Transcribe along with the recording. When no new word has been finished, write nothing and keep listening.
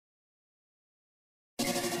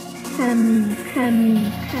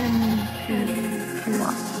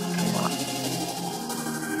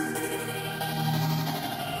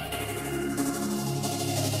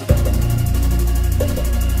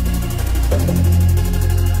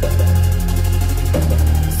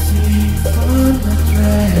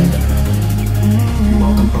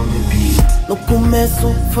No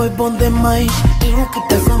começo foi bom demais. Eu que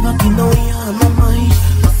pensava que não ia amar mais.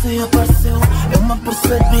 Você apareceu, eu me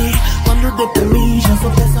apercebi. Quando dei por mim já só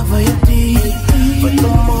pensava em ti. Foi tão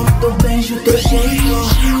bom teu beijo, teu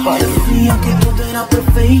jeito. Parecia que tudo era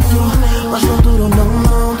perfeito. Mas não durou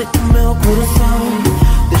não, de que o meu coração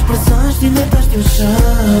desprezaste e deitaste o chão.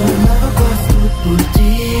 Dava quase tudo por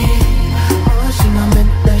ti.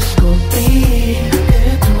 Imaginamente descobri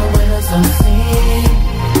que tu não eras assim.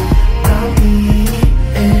 Pra mim,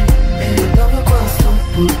 dava quase tudo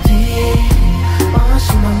por ti.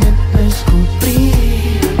 Imaginamente descobri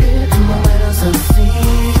que tu não eras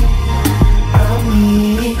assim. Pra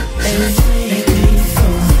mim, eu sei quem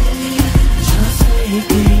sou. Já sei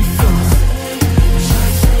quem sou. Já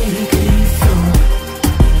sei quem sou.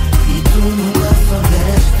 E tu nunca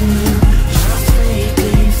soubeste. Já sei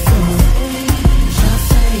quem sou. Já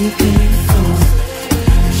sei quem sou.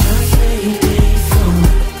 Já sei quem sou.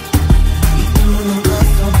 E tu nunca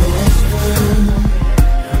soubeste.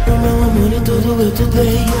 O meu amor e tudo eu te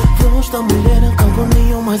dei. Foste a mulher a qual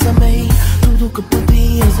eu mais amei. Tudo que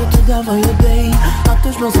podias eu te dava e eu dei. Até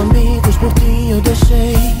os meus amigos por ti eu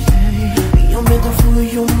deixei. E ao medo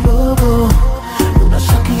fui um bobo. Não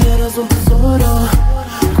achar que eras um tesouro.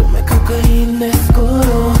 Como é que eu caí nesse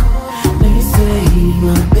coro? Nem sei,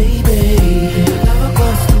 my baby. Eu dava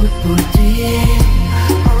quase tudo por ti.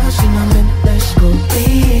 Imaginamente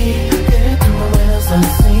descobri que tu não eras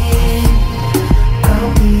assim. Pra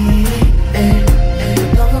mim, eu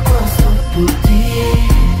dava quase tudo por ti.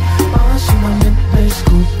 Imaginamente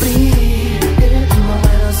descobri que tu não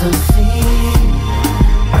eras assim.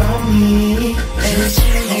 Pra mim, eu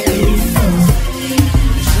sei quem sou.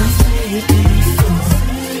 Já sei quem sou.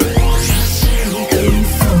 Já sei quem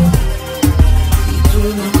sou. E tu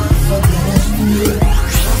nunca soubeste.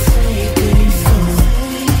 Já sei quem sou.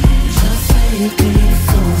 Já sei quem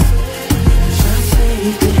sou. Já sei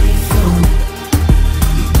quem sou.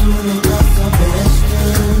 E tu nunca soubeste.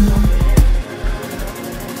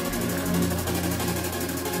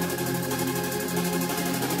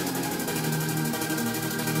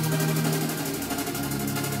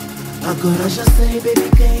 Agora já sei, baby,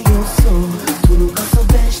 quem eu sou. Tu nunca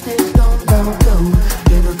soubeste, então go.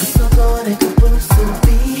 Pena que só agora é que eu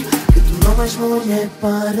percebi que tu não és mulher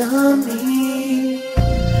para mim.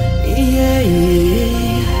 Yeah.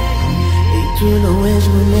 E tu não és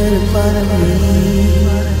mulher para mim.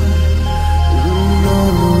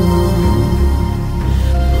 Não.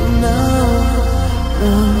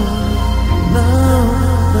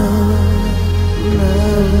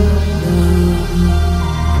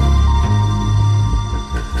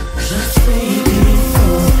 Já sei quem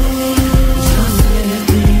sou. Já sei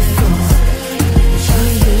quem sou. Já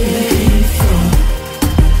sei quem sou.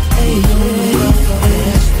 Ei, eu nunca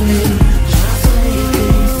soubeste. Já sei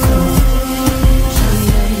quem sou. Já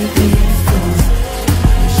sei quem sou.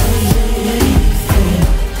 Já sei quem sou.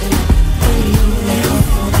 Ei, eu nunca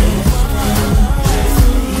soubeste. Já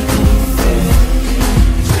sei quem sou.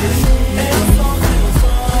 Já sei quem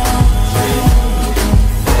sou.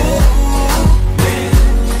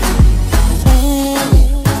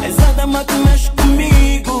 És a dama que mexe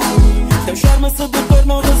comigo. Teu charme sedutor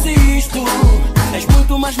não resisto. És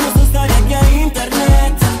muito mais necessária que a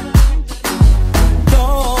internet.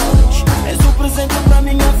 Dois, és o presente pra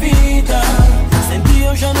minha vida. Sem ti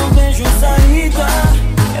eu já não vejo saída.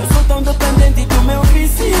 Eu sou tão dependente do meu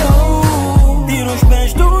vício. Tiro os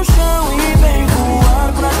pés do chão e vem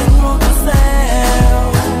voar pra dentro do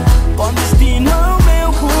céu. Com destino ao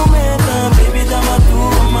meu cometa, baby, dá-me a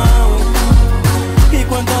tua mão. E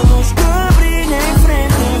quando a luz que brilha em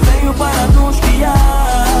frente veio para nos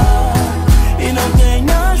guiar. E não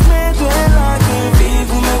tenhas medo, é lá que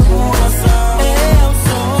vive o meu coração. Eu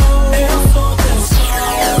sou teu fã.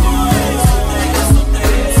 Eu sou teu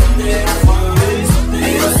fã.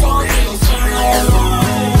 Eu sou teu fã.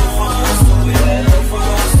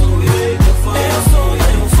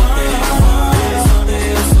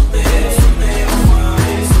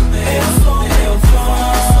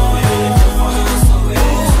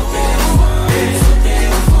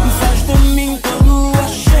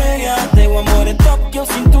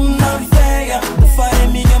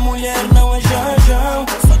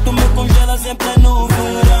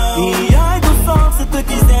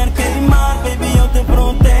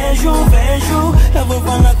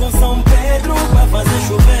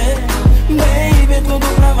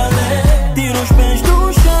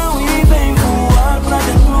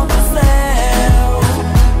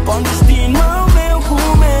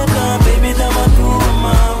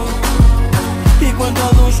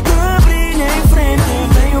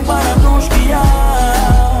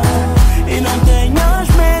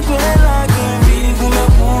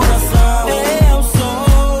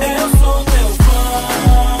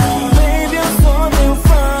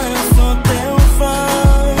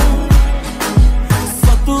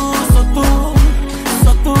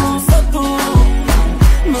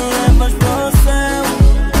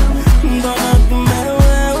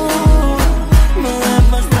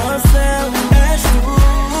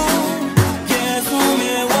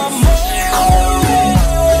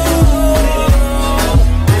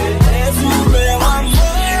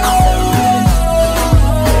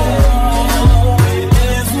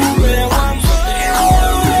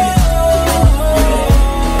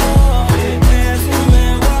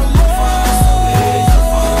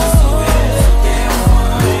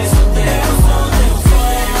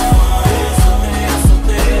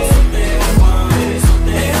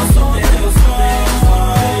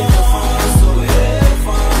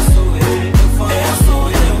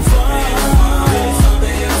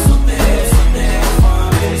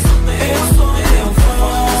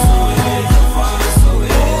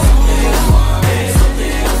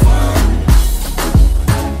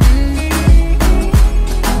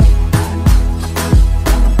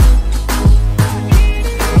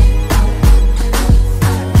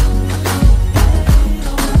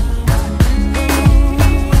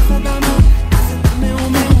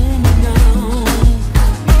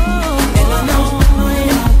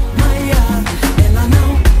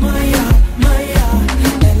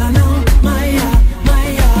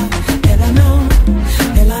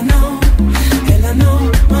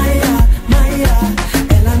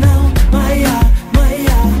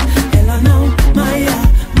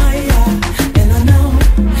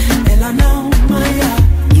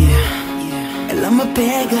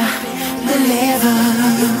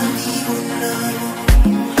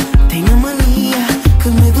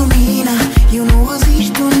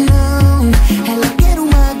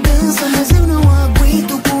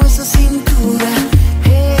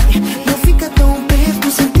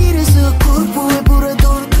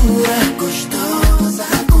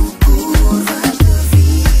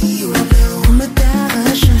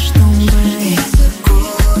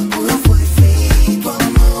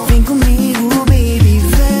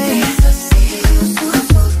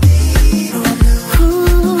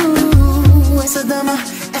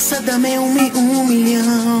 dá-me um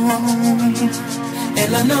milhão.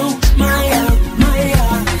 Ela não maia,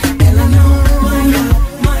 maia. Ela não maia,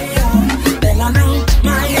 maia. Ela não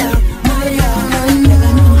maia, maia.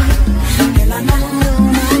 Ela não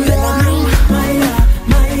maia,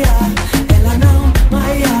 maia. Ela não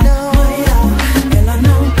maia, maia. Ela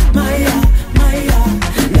não maia, maia.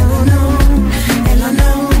 Ela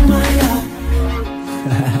não maia.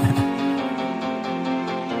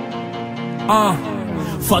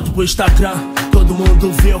 Foto pro Instagram, todo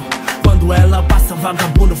mundo viu. Quando ela passa,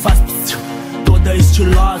 vagabundo faz psiu. Toda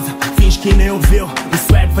estilosa, finge que nem ouviu. O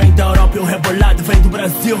swag vem da Europa e o rebolado vem do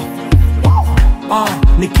Brasil.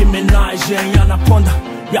 Nicki Minaj em Anaconda,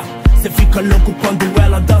 yeah. Cê fica louco quando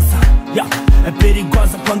ela dança, yeah. É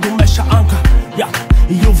perigosa quando mexe a anca, yeah.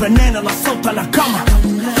 E o veneno ela solta na cama.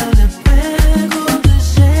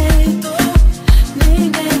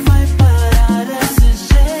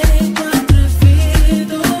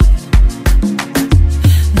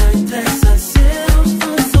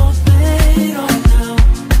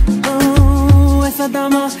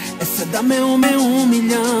 Essa dá-me um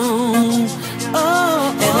milhão.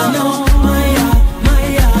 Ela não maia,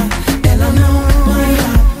 maia. Ela não maia,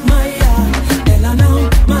 maia. Ela não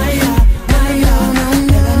maia, maia.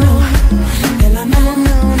 Ela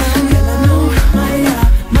não maia,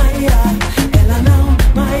 maia. Ela não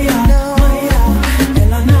maia, maia.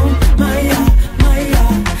 Ela não maia, maia.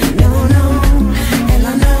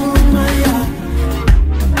 Ela não maia.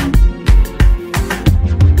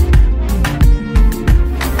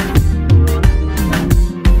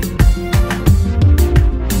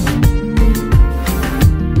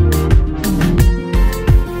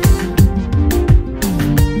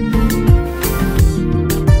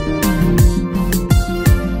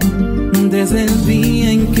 Desde el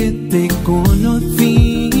día en que te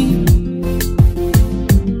conocí,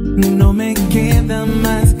 no me quedan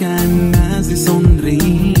más ganas de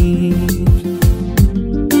sonreír.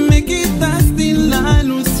 Me quitaste la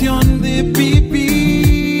ilusión de vivir.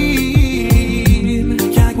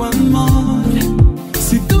 ¿Qué hago, amor,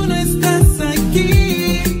 si tú no estás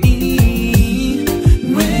aquí?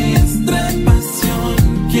 Nuestra pasión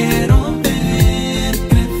quiero ver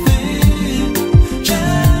crecer.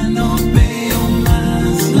 Ya no veo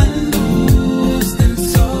más la luz del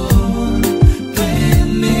sol.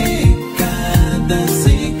 Duele cada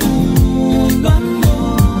segundo,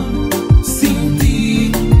 amor. Sin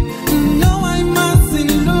ti no hay más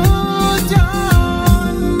ilusión.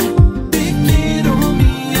 Te quiero,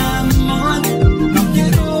 mi amor. No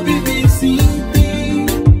quiero vivir sin ti.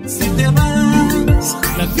 Si te vas,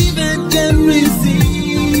 la vida ya no es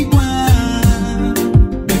igual.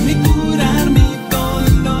 Ven y curar mi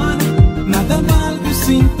dolor. Nada valgo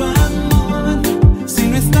sin tu amor. Si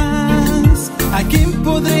no estás, ¿a quién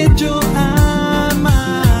podré yo amar?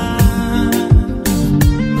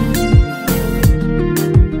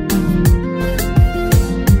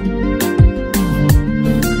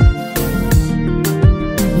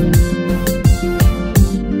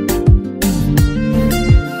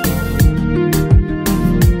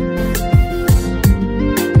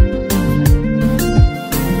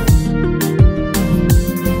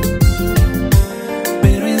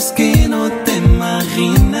 Pero es que no te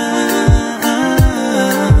imaginas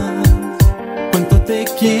cuánto te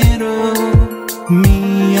quiero,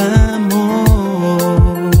 mi amor.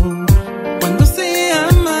 Cuando se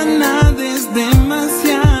ama nada es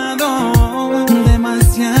demasiado,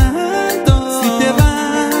 demasiado. Si te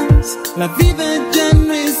vas, la vida ya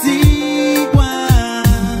no es igual.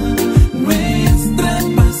 Nuestra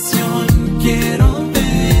pasión quiero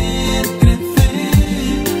ver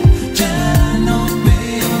crecer. Ya no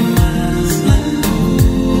veo más la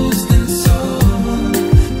luz del sol.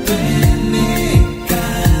 Duele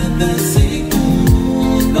cada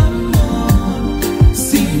segundo, amor.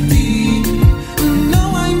 Sin ti no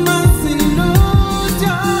hay más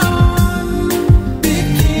ilusión. Te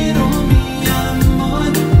quiero, mi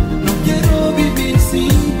amor. No quiero vivir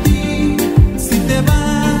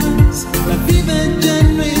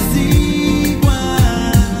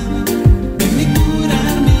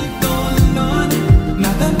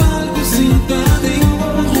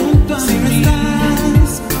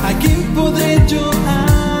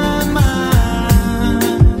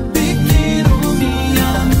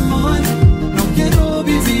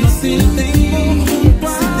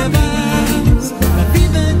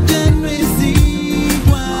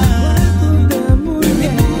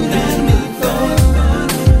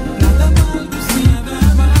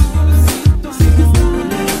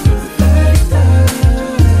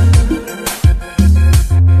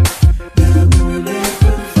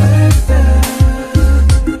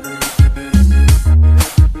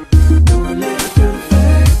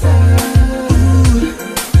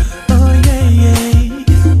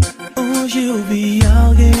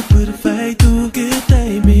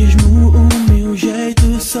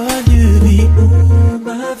Só lhe vi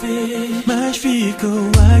uma vez, mas ficou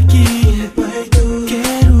aqui.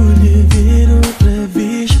 Quero lhe ver outra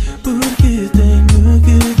vez, porque tenho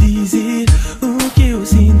que dizer o que eu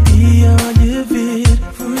senti ao lhe ver.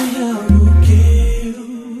 Foi algo que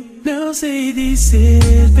eu não sei dizer,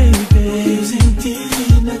 baby. Eu senti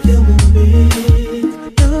naquele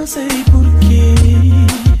momento, não sei porquê,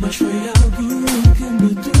 mas foi algo que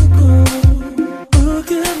me tocou, o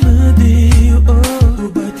que me deu, o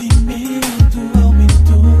batimento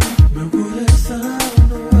aumentou, meu coração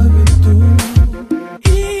não aguentou.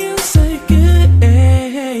 E eu sei que mulher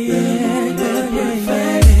perfeita, mulher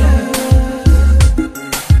perfeita,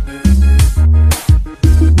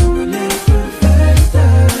 mulher perfeita.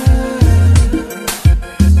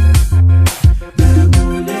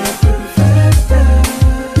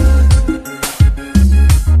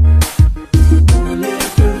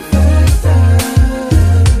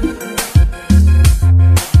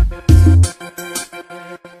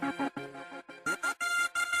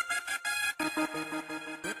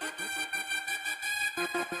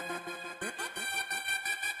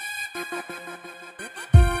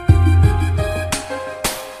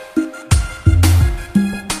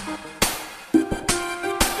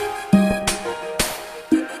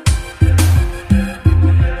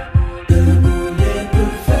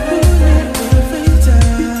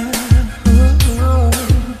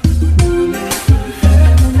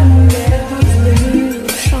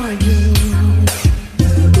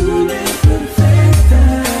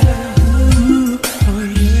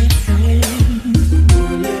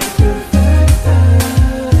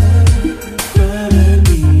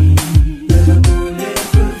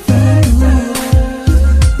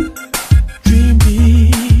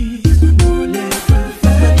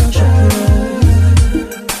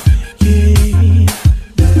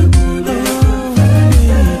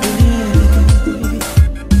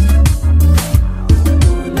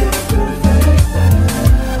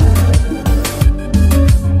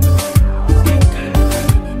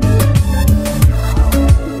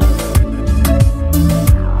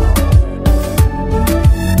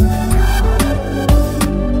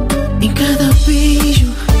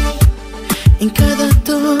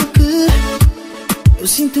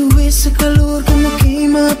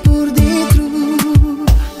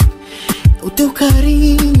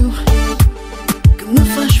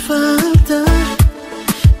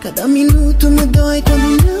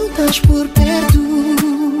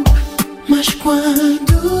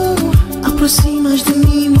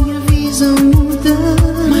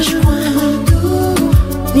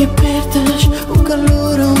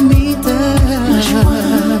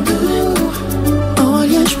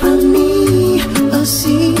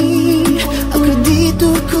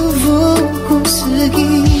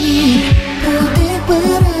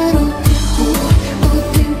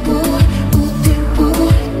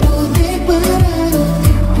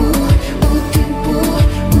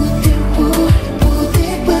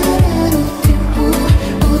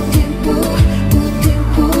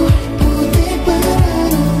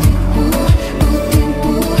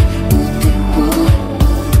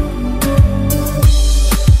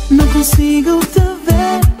 Não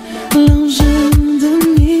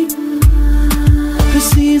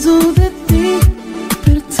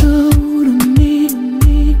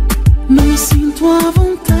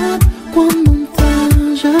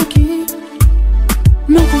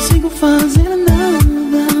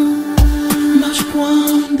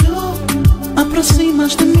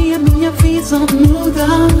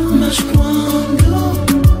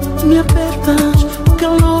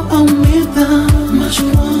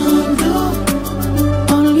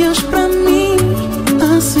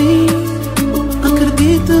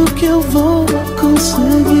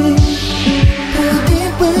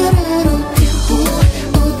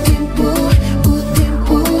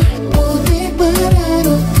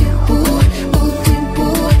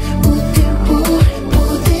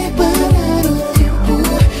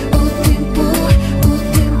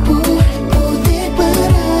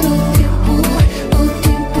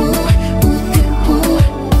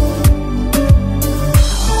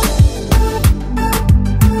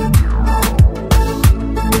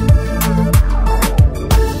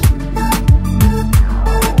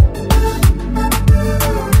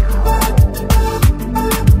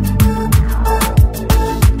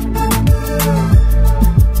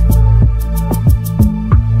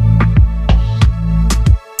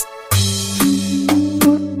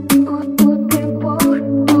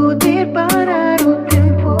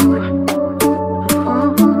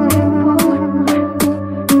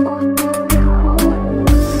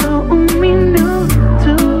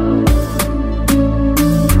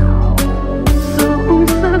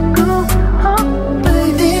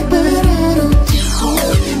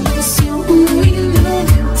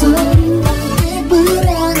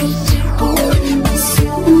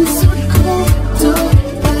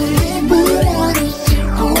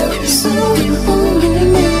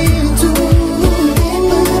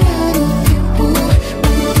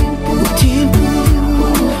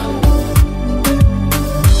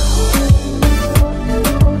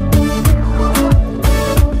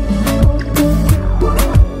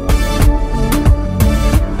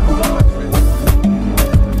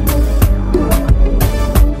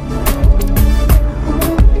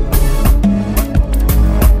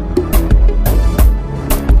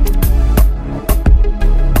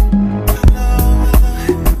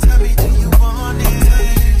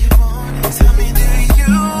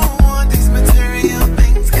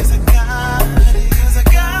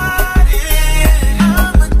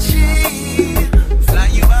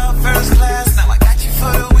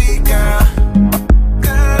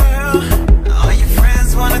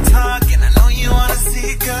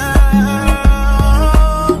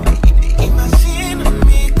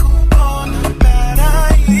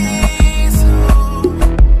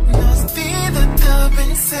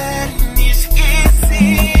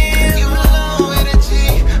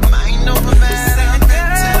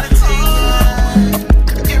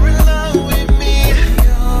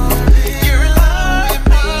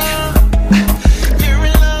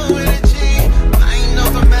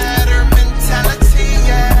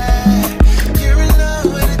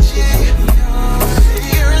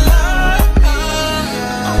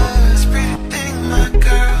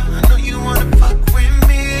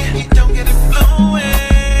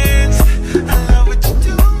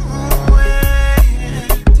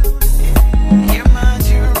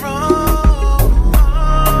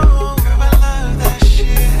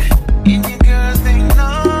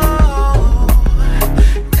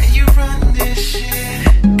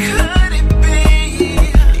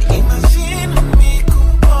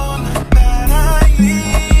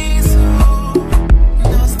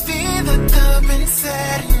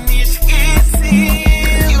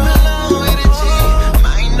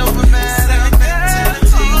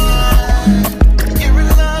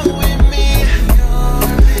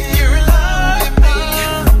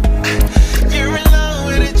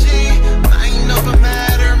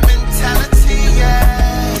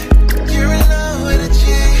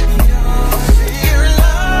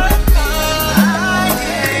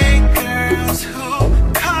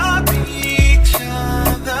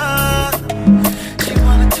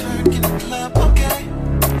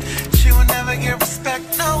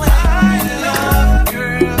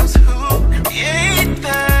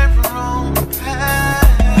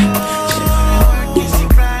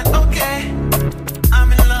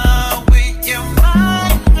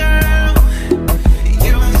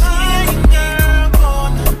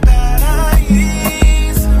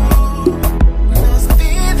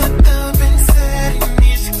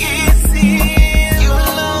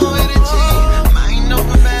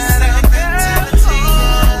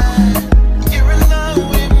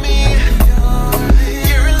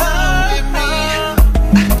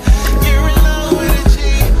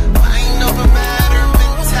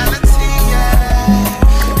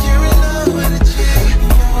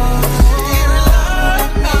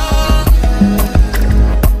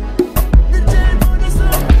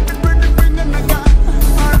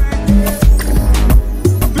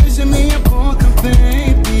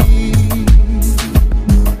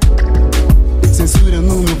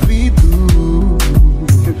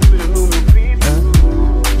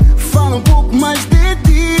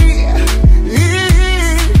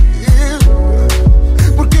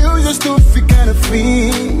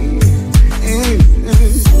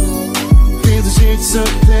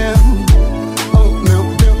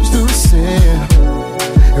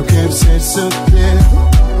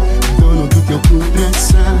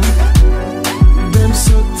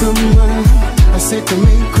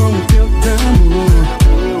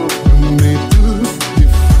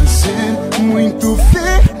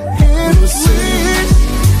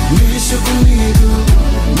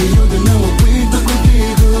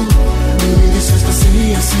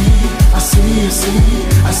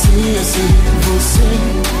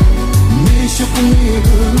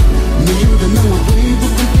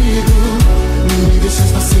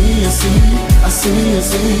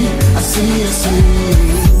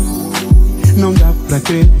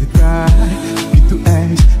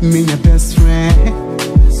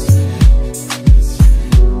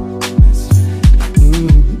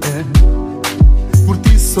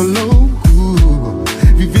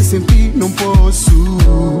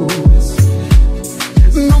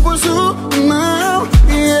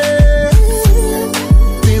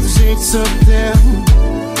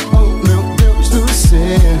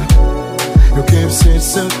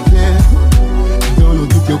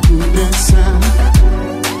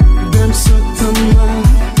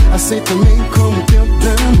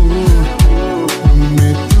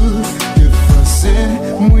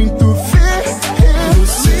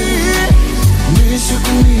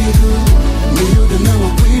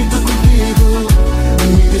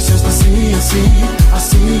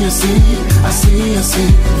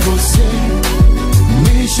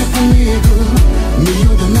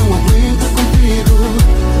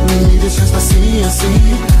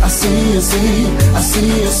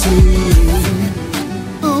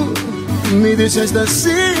Me deixaste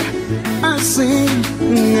assim,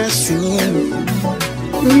 assim, assim.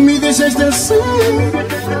 Me deixaste assim,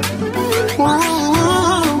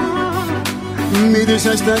 me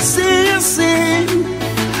deixaste assim, assim,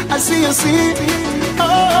 assim, assim.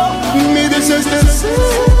 Oh, me deixaste assim.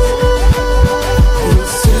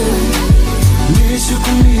 Você mexe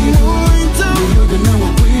comigo muito, eu não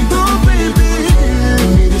aguento, baby.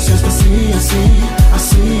 Me deixaste assim, assim,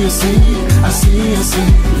 assim, assim, assim, assim.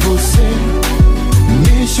 Você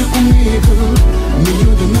mexe comigo,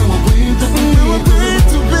 miúdo, não aguenta comigo.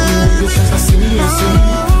 Me deixaste assim, assim,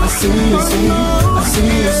 assim, assim,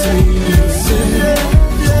 assim, assim. Você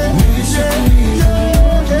mexe comigo,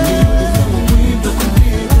 miúdo, não aguenta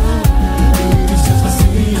comigo. Me deixaste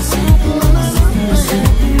assim, assim, assim, assim,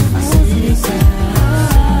 assim, assim.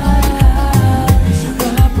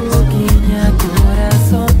 Pela boquinha,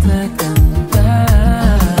 coração tá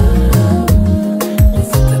cantar.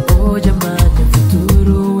 Esse tambor de amado.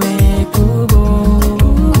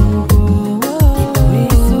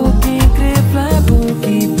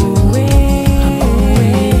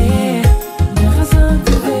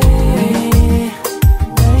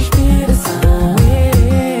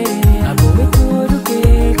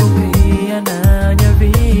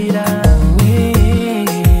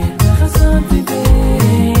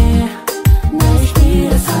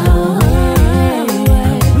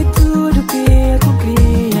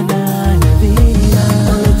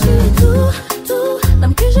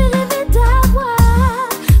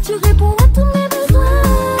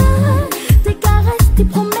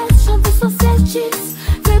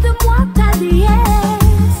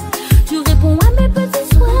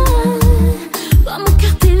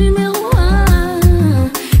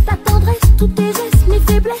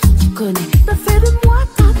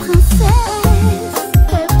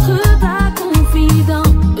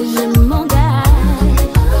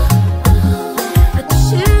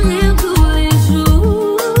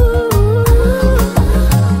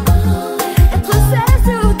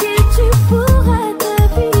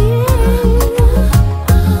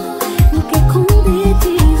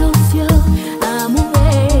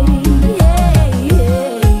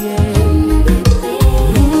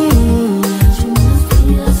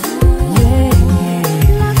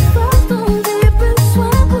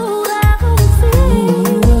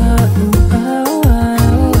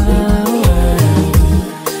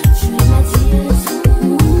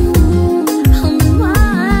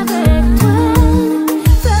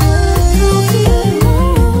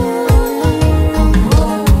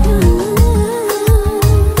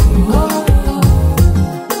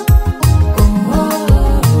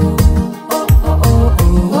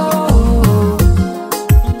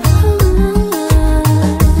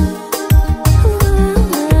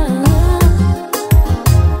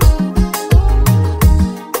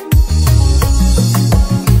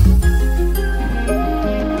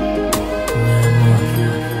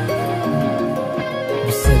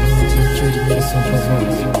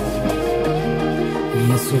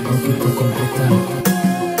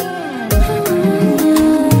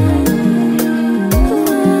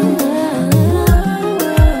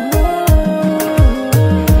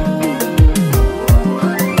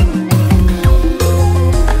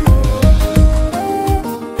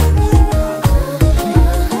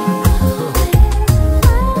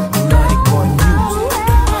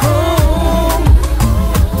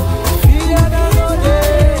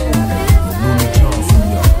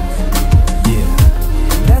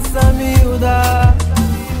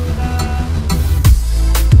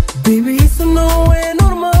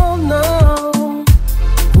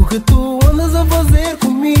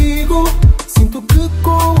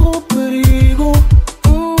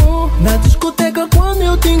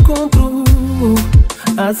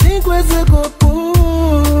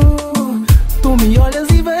 me olhas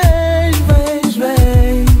e vês, vês,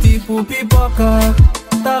 vês. Tipo pipoca,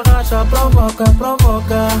 tá racha, provoca,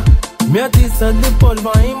 provoca. Me atiça, depois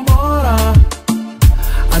vai embora.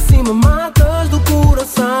 Assim me matas do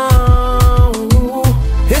coração.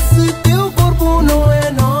 Esse teu corpo não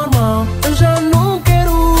é normal. Eu já não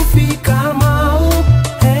quero ficar mal.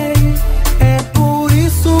 Hey, é por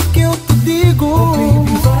isso que eu te digo: oh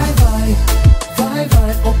baby, vai, vai, vai,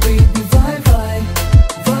 vai. Oh baby, vai, vai,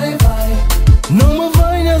 vai, vai. Não me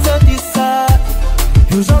venhas atiçar.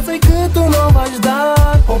 Eu já sei que tu não vais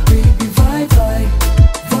dar. Oh baby, vai, vai,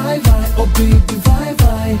 vai, vai. Oh baby, vai,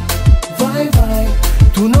 vai, vai, vai.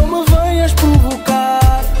 Tu não me venhas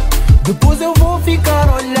provocar, depois eu vou ficar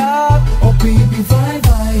a olhar. Oh baby, vai,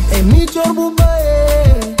 vai. É melhor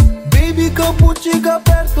bobeia, baby, que eu pude chegar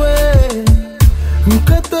perto, é.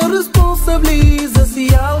 Nunca te responsabiliza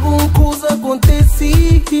se alguma coisa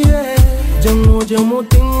acontecer, é. Já não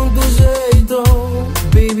tenho do jeito,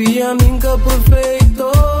 baby, a mim que é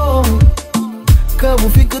perfeito. Cabo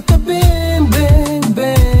fica-te bem, bem,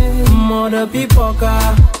 bem. Moda pipoca,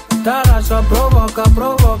 tá racha, provoca,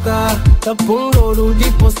 provoca. Tá pum louro,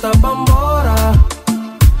 depois tá pra embora.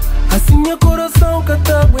 Assim meu coração que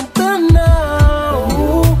te aguenta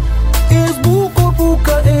não. És o corpo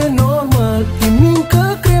que é normal e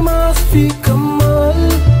nunca quer mais fica mal.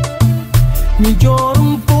 Me llora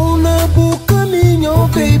pão na boca minha. Oh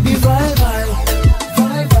baby, vai, vai,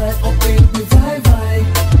 vai, vai. Oh baby, vai, vai,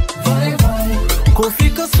 vai, vai. Que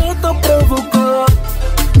fica só te provocar.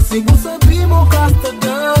 Se você sabe meu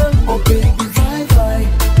castagão. Oh baby, vai, vai,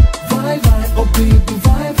 vai, vai. Oh baby,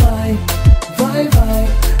 vai, vai, vai, vai.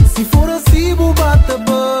 Se for assim, vou bater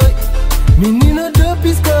bem. Menina de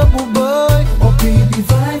pisca, bobai. Oh baby,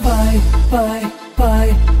 vai, vai, vai, vai,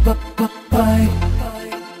 vai, vai.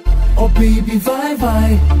 Oh baby, vai,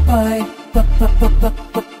 vai, vai, vai,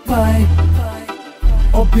 vai.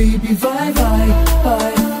 Oh baby, vai, vai,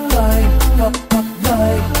 vai, vai, vai,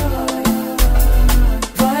 vai.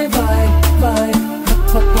 Vai, vai, vai,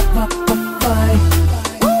 vai.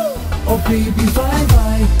 Oh baby, vai,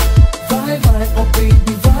 vai, vai, vai. Oh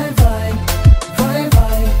baby, vai, vai, vai,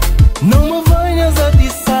 vai. Não me venhas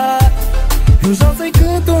atiçar. Eu já sei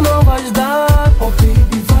que tu não vais dar. Oh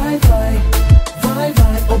baby, vai, vai, vai,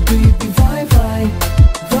 vai. Oh baby, vai, vai,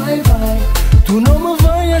 vai, vai. Tu não me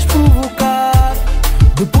venhas provocar,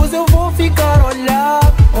 depois eu vou ficar a olhar.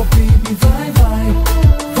 Oh baby, vai, vai,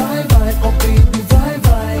 vai, vai. Oh baby, vai,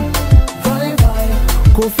 vai, vai, vai.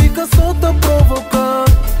 Que fica só te provocar.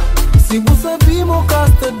 Se você sabe meu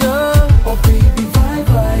castagão. Oh baby, vai,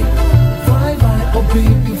 vai, vai, vai. Oh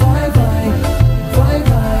baby, vai, vai, vai,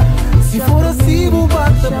 vai. Se for assim, vou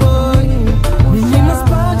bater bem. Meninas,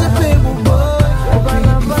 pode pego bem. Oh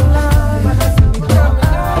baby,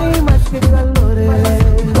 ai, mas que calor é.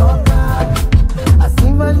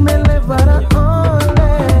 Assim vais me levar aonde?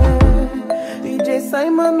 DJ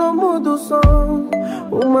Simon, não muda o som.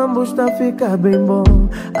 O mambo está a ficar bem bom.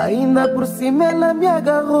 Ainda por cima ela me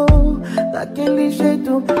agarrou. Daquele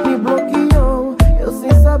jeito me bloqueou. Eu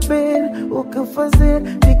sem saber o que fazer.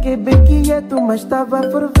 Fiquei bem quieto, mas estava a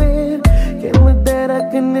ferver. Quem me dera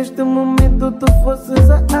que neste momento tu fosses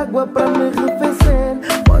a água para me arrefecer.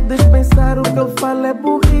 Podes pensar o que eu falo é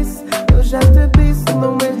burrice. Eu já te disse,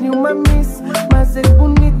 não és nenhuma miss. Mas és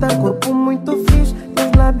bonita, corpo muito fixe.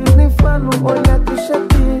 Teus lábios nem falo, olha que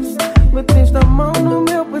chatice. Meteste a mão no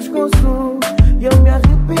meu pescoço e eu me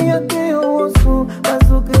arrepio até o osso.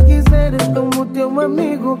 Faz o que quiseres como teu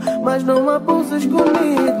amigo, mas não abuses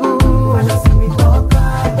comigo. Mas assim me toca,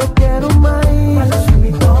 eu quero mais. Mas assim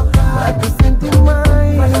me toca, pra te sentir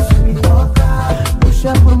mais. Mas assim me toca,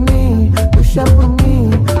 puxa por mim, puxa por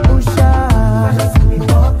mim, puxa. Mas assim me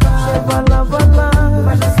toca, vai lá, vai lá.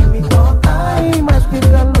 Mas assim me toca, ai, mas que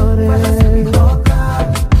calor é. Mas assim me toca,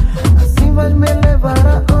 assim vais me levar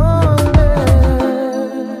aonde?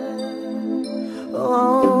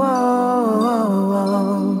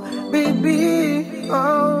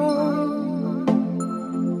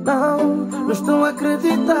 Não estou a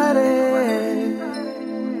acreditar,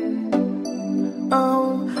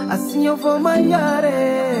 assim eu vou malhar,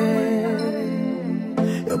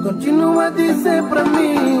 eu continuo a dizer pra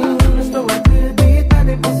mim. Não estou a acreditar,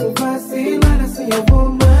 nem posso vacilar. Assim eu vou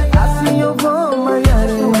malhar, assim eu vou malhar.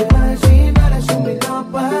 Não imaginar, acho melhor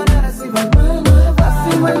parar. Assim vai me levar,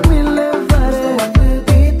 assim vai me levar. Não estou a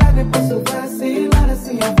acreditar, nem posso vacilar.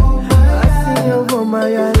 Assim eu vou malhar, assim eu vou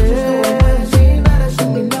malhar.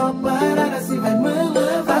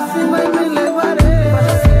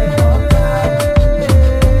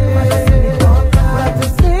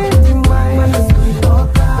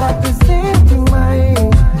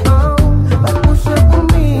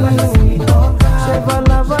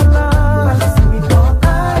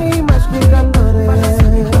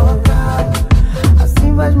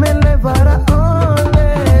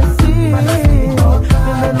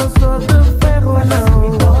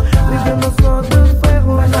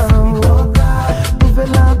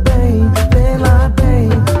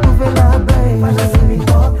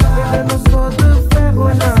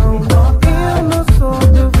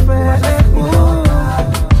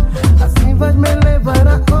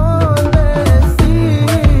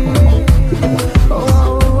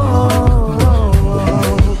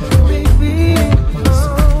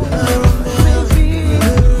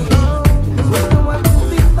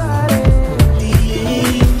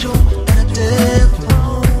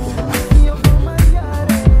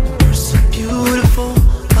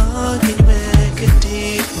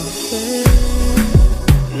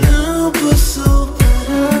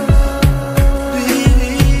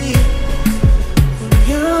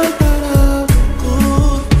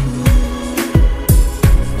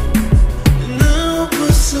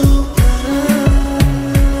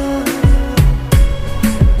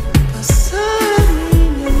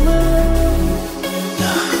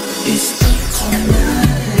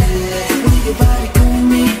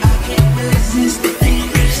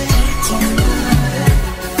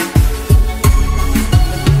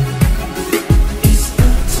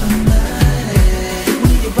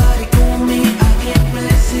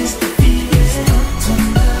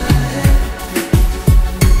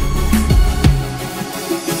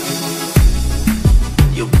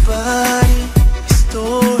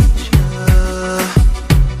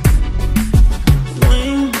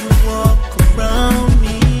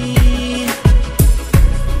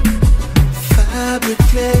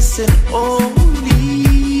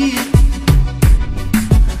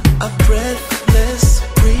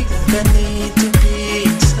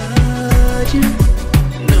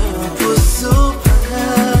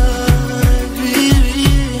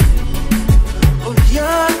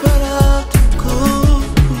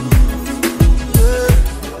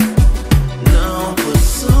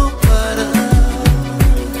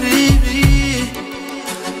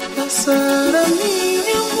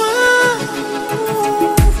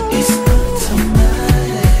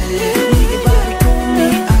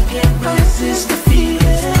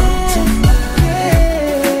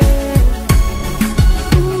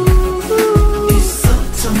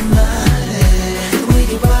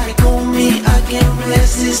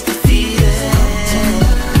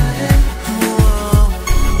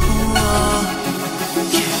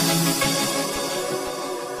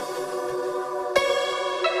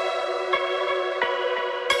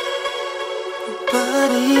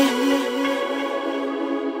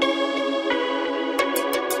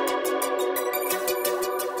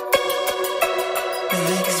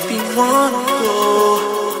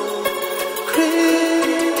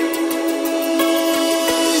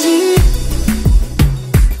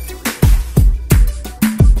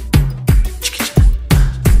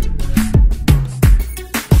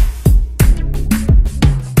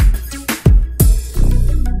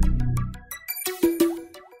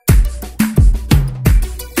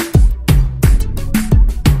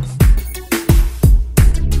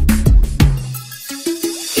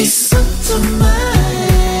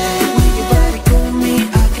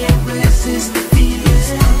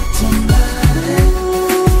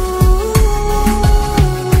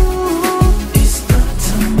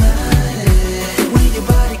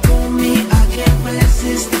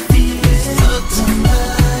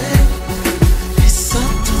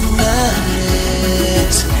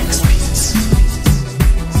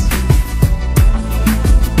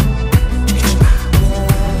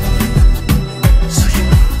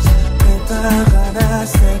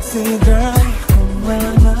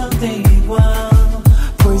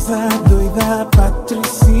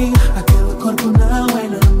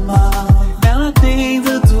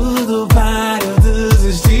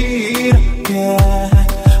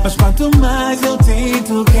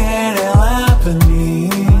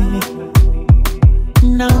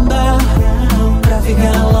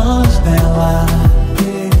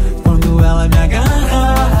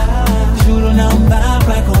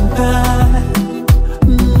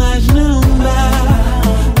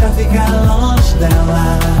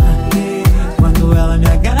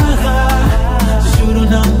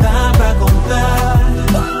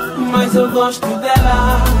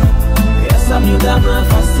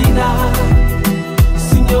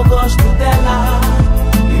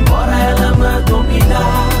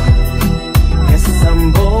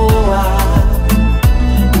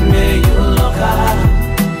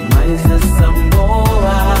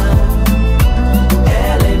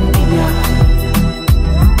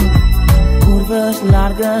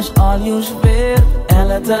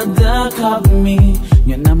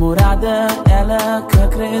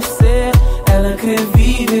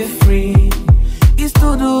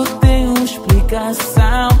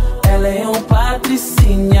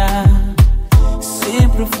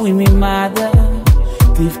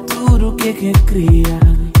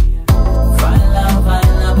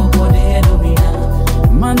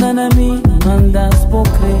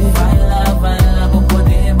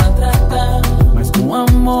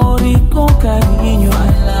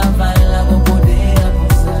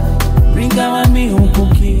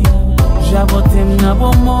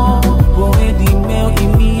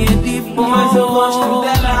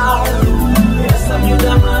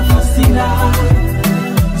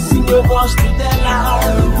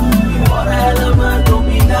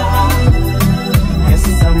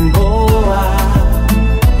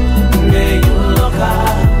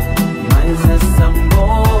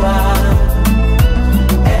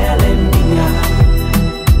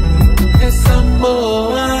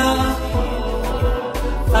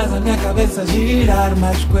 Girar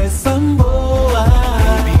mais com essa boa.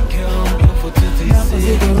 Baby, que eu vou te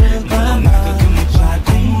dizer.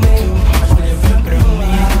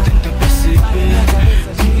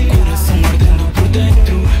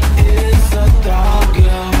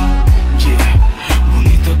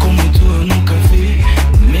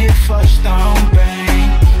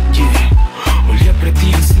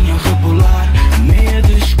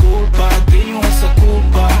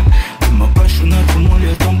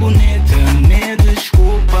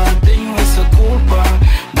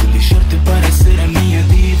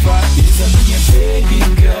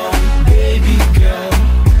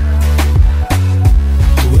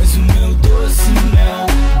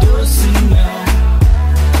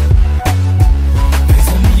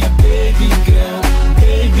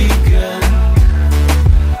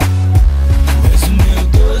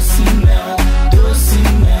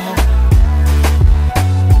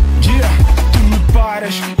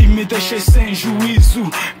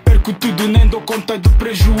 arrisco tudo, nem dou conta do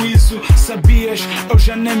prejuízo. Sabias, eu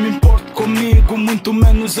já nem me importo comigo, muito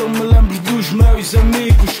menos eu me lembro dos meus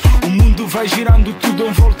amigos. O mundo vai girando tudo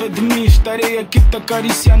em volta de mim, estarei aqui te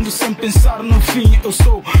acariciando sem pensar no fim. Eu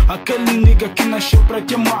sou aquele nigga que nasceu para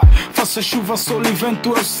te amar, faça chuva, sol e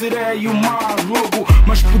vento, eu serei o mar. Logo,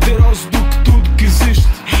 mais poderoso do que tudo que existe,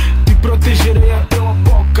 te protegerei até o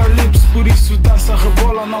apocalipse. Por isso dança,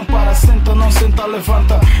 rebola, não para, senta, não senta,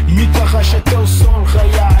 levanta, imita, racha até o sol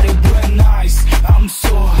raiar. É bué nice, I'm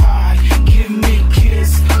so high, give me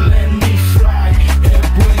kiss, let me fly. É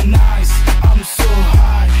bué nice, I'm so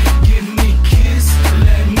high, give me kiss,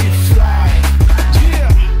 let me fly.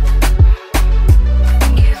 Yeah.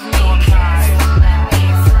 Give me kiss, let me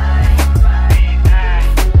fly.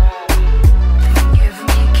 Give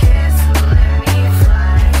me kiss, let me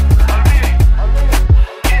fly.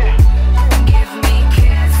 Give me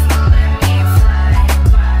kiss, let me fly.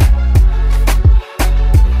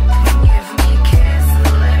 Give me kiss,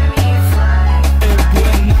 let me fly. É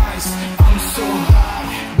bué nice, I'm so high,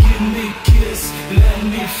 give me kiss, let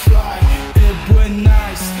me fly. É bué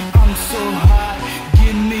nice, I'm so high,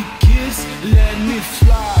 give me kiss, let me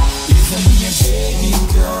fly. Is a minha baby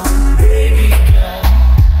girl, baby girl.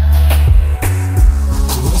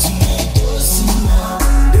 Tu és o meu doce mel,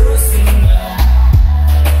 doce mel.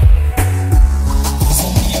 Is a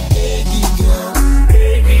minha baby girl,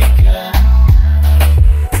 baby girl.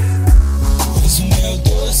 Tu és o meu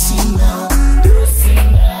doce mel, doce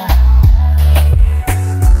mel.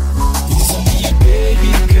 Is a minha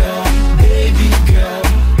baby girl, baby girl.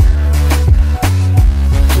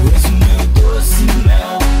 Tu és o meu doce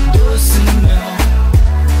mel, doce mel.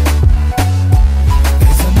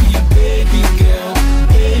 Is a minha baby girl,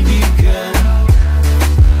 baby girl.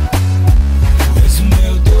 Tu és o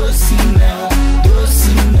meu doce mel,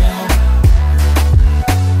 doce mel.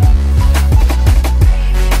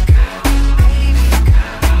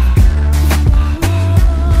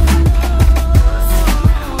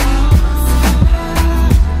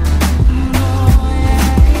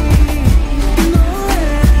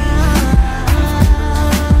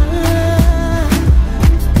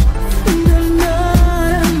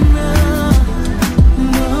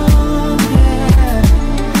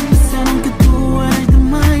 Disseram que tu és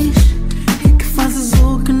demais e que fazes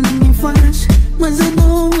o que ninguém faz, mas eu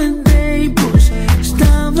duvidei, pois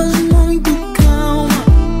estavas muito calma.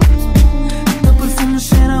 Teu perfume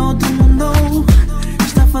cheira a outro mundo,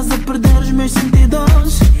 estavas a perder os meus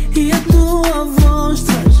sentidos, e a tua voz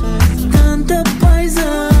traz tanta paz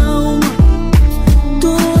à alma.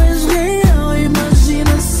 Tu és real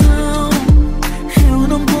imaginação, eu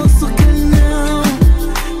não posso que não,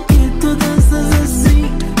 que tu danças assim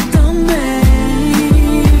também.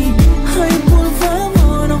 Ai, por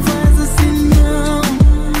favor, não faz assim não,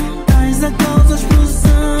 estás a causar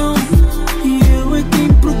explosão, e eu é quem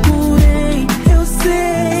procurei, eu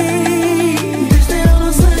sei. Desta eu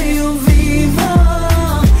não sei, eu vivo.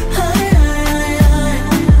 Ai, ai, ai, ai.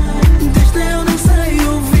 Desta eu não sei,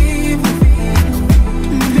 eu vivo.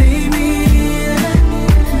 Baby,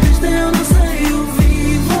 desta eu não sei, eu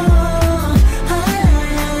vivo. Ai,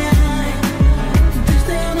 ai, ai, ai.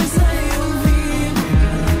 Desta eu não sei, eu vivo.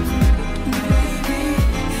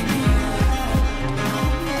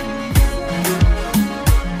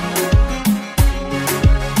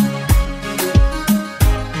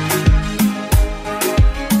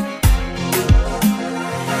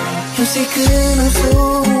 Eu sei que não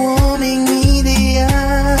sou o homem ideal,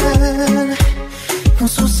 não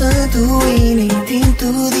sou santo e nem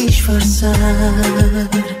tento disfarçar.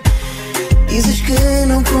 Dizes que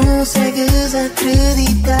não consegues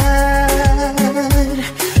acreditar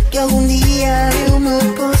que algum dia eu me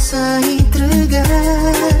possa entregar,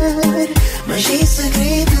 mas em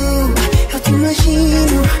segredo eu te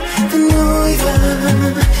imagino de noiva,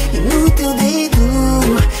 e no teu dedo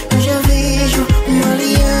eu já vejo uma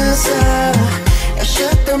aliança. É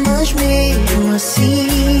chata, mas mesmo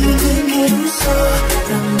assim te quero só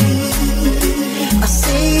pra mim.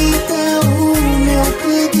 Aceita o meu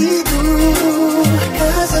pedido,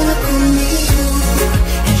 casa comigo,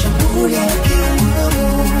 és a mulher que eu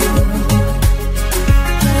amo.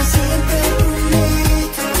 Para sempre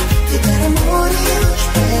prometo te dar amor e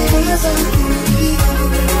respeito. Casa comigo,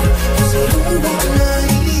 vou ser um bom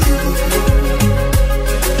marido.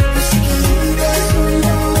 Eu sei que ainda sou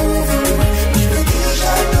novo, mas pra ti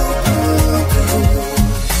já estou pronto.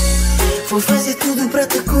 Vou fazer tudo pra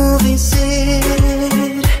te convencer.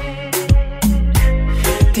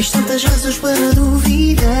 Tens tantas razões para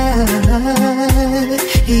duvidar.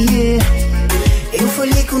 Yeah. Eu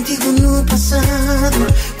falhei contigo no passado,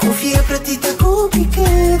 confiar para ti tá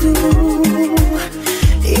complicado.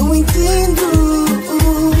 Eu entendo.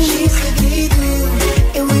 Sem segredo,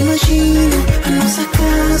 eu imagino a nossa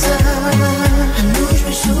casa, nos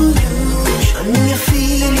meus sonhos. A minha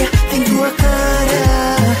filha tem tua cara.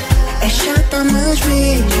 É chata, mas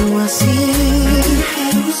mesmo assim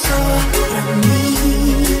quero só pra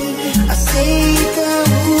mim. Aceita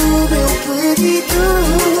o meu pedido.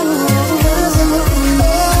 Casa comigo.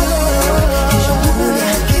 És a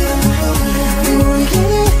mulher que eu amo.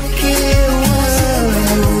 Que eu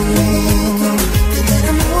amo. Te dar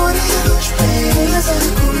amor e dos pés. Casa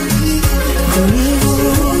comigo. Comigo.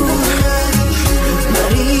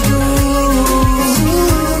 Marido.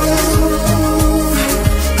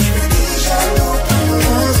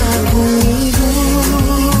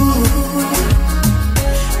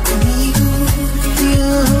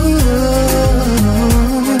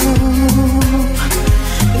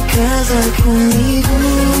 Casa comigo.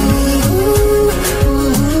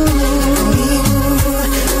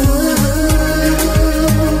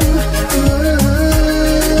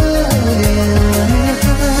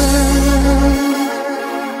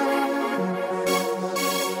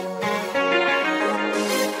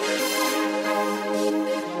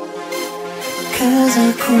 Casa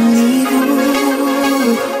comigo.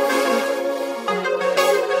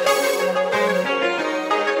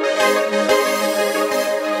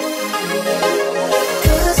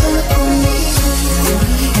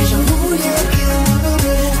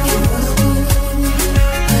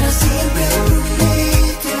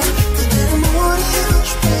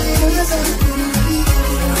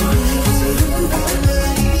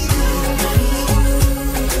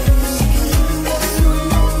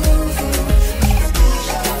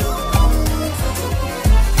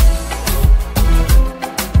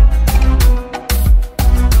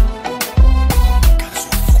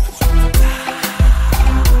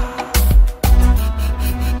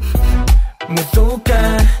 Me toca,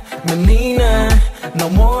 menina, não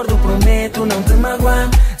mordo, prometo não te magoar.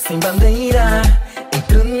 Sem bandeira,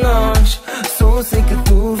 entre nós, só sei que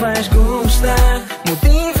tu vais gostar.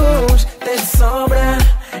 Motivos tens de sobra,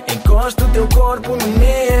 encosta o teu corpo no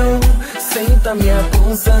meu. Senta a minha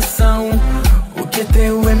pulsação, o que é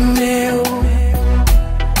teu é meu.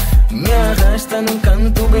 Me arrasta num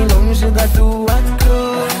canto bem longe da tua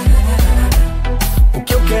cruz. O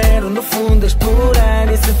que eu quero no fundo é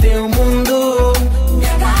explorar esse teu mundo. Me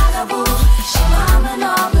agarra, bu, chama-me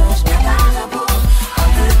nomes. Me agarra, bu,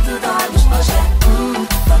 onde tu dormes. Hoje é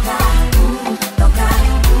tocar, tocar,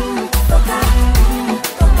 tocar, tocar.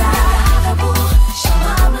 Me agarra, bu,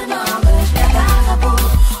 chama-me nomes. Me agarra, bu,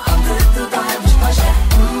 onde tu dormes. Hoje é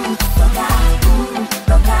tocar,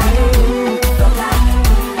 tocar, tocar.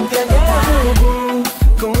 Te agarro, bu,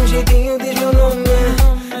 com um jeitinho diz meu nome.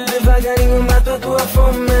 Devagarinho mato a tua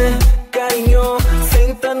fome. Carinho,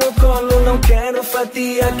 senta no colo. Não quero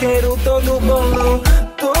fatia, quero todo o bolo.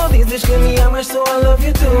 Tu dizes que me amas, só I love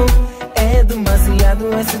you too. É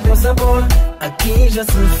demasiado esse teu sabor. Aqui já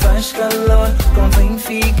se faz calor, convém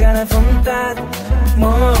ficar à vontade.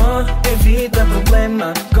 Amor, evita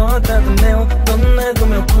problema, gota de mel, dona do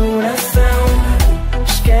meu coração.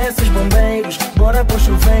 Esquece os bombeiros, bora pro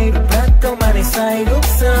chuveiro pra acalmar essa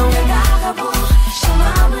erupção. Me agarra, bu,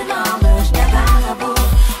 chama-me nomes. Me agarra, bu,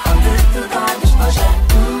 onde tu dormes. Hoje é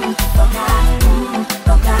tocar,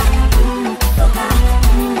 tocar, tocar,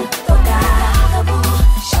 tocar. Me agarra, bu,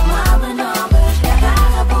 chama-me nomes. Me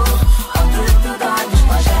agarra, bu, onde tu dormes.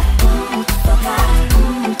 Hoje é tocar,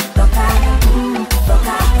 tocar,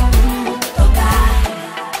 tocar, tocar.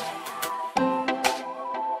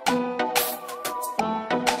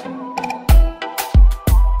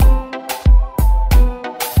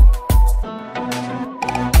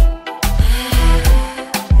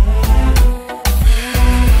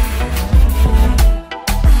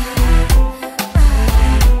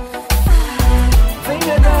 Vem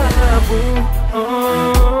agarrar, bu,